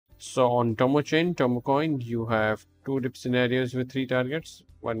So on TomoChain, TomoCoin, you have two dip scenarios with three targets.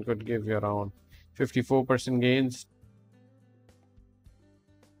 One could give you around 54% gains.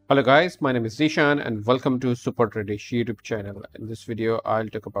 Hello guys, my name is Zishan and welcome to Super Tradish YouTube channel. In this video, I'll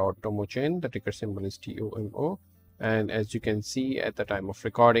talk about TomoChain. The ticker symbol is TOMO. And as you can see at the time of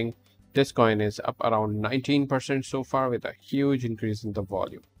recording, this coin is up around 19% so far with a huge increase in the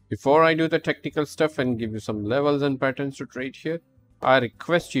volume. Before I do the technical stuff and give you some levels and patterns to trade here, I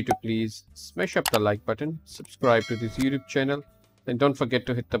request you to please smash up the like button, subscribe to this YouTube channel, and don't forget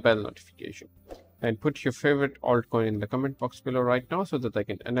to hit the bell notification. And put your favorite altcoin in the comment box below right now so that I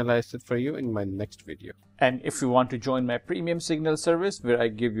can analyze it for you in my next video. And if you want to join my premium signal service where I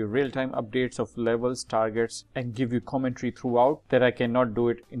give you real-time updates of levels, targets, and give you commentary throughout that I cannot do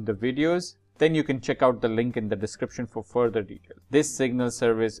it in the videos, then you can check out the link in the description for further details. This signal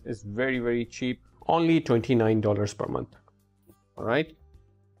service is very cheap. Only $29 per month. Alright,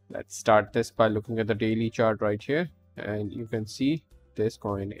 let's start this by looking at the daily chart right here. And you can see this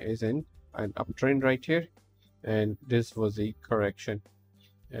coin is in an uptrend right here, and this was a correction.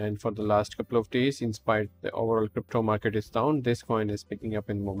 And for the last couple of days, in spite the overall crypto market is down, this coin is picking up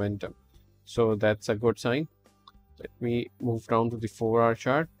in momentum, so that's a good sign. Let me move down to the 4-hour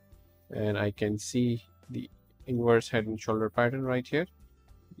chart, and I can see the inverse head and shoulder pattern right here.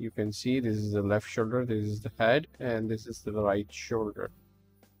 You can see this is the left shoulder, this is the head, and this is the right shoulder.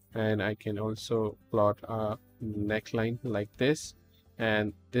 And I can also plot a neckline like this,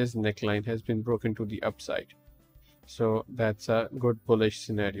 and this neckline has been broken to the upside, so that's a good bullish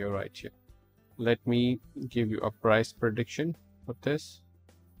scenario right here. Let me give you a price prediction for this.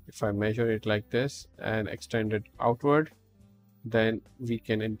 If I measure it like this and extend it outward, then we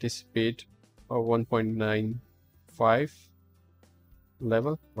can anticipate a 1.95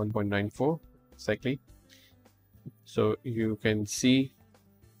 level, 1.94 exactly. So you can see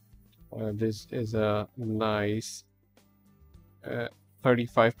this is a nice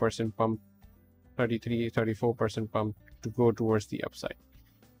 35% pump, 34% pump to go towards the upside,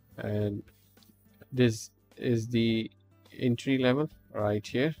 and this is the entry level right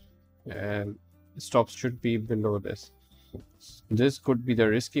here, and stops should be below this. This could be the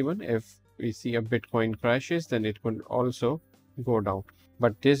risky one. If we see a Bitcoin crashes, then it could also go down,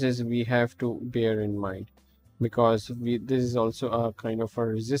 but this is we have to bear in mind, because this is also a kind of a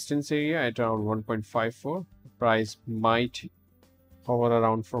resistance area at around 1.54. Price might hover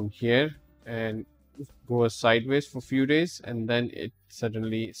around from here and go sideways for a few days, and then it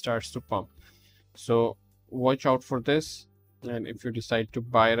suddenly starts to pump. So watch out for this, and if you decide to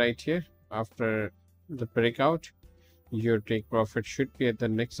buy right here after the breakout, your take profit should be at the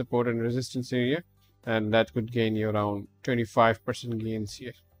next support and resistance area, and that could gain you around 25% gains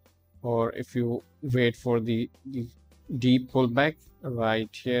here. Or if you wait for the deep pullback right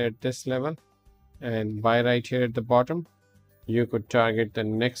here at this level and buy right here at the bottom, you could target the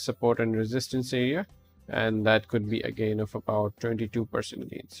next support and resistance area, and that could be a gain of about 22%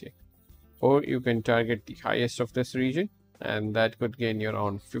 gains here. Or you can target the highest of this region, and that could gain you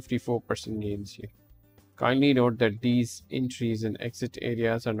around 54% gains here. Kindly note that these entries and exit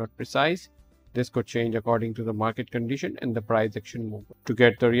areas are not precise. This could change according to the market condition and the price action movement. To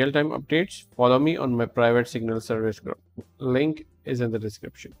get the real-time updates, follow me on my private signal service group. Link is in the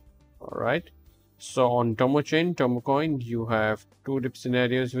description. Alright. So on TomoChain, TomoCoin, you have two dip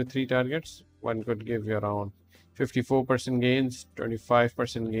scenarios with three targets. One could give you around 54% gains,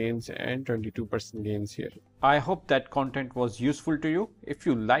 25% gains, and 22% gains here. I hope that content was useful to you. If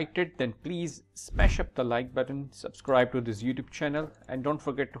you liked it, then please smash up the like button, subscribe to this YouTube channel, and don't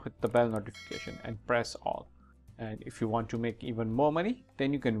forget to hit the bell notification and press all. And if you want to make even more money,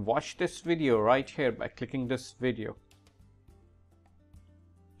 then you can watch this video right here by clicking this video.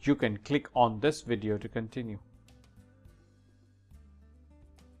 You can click on this video to continue.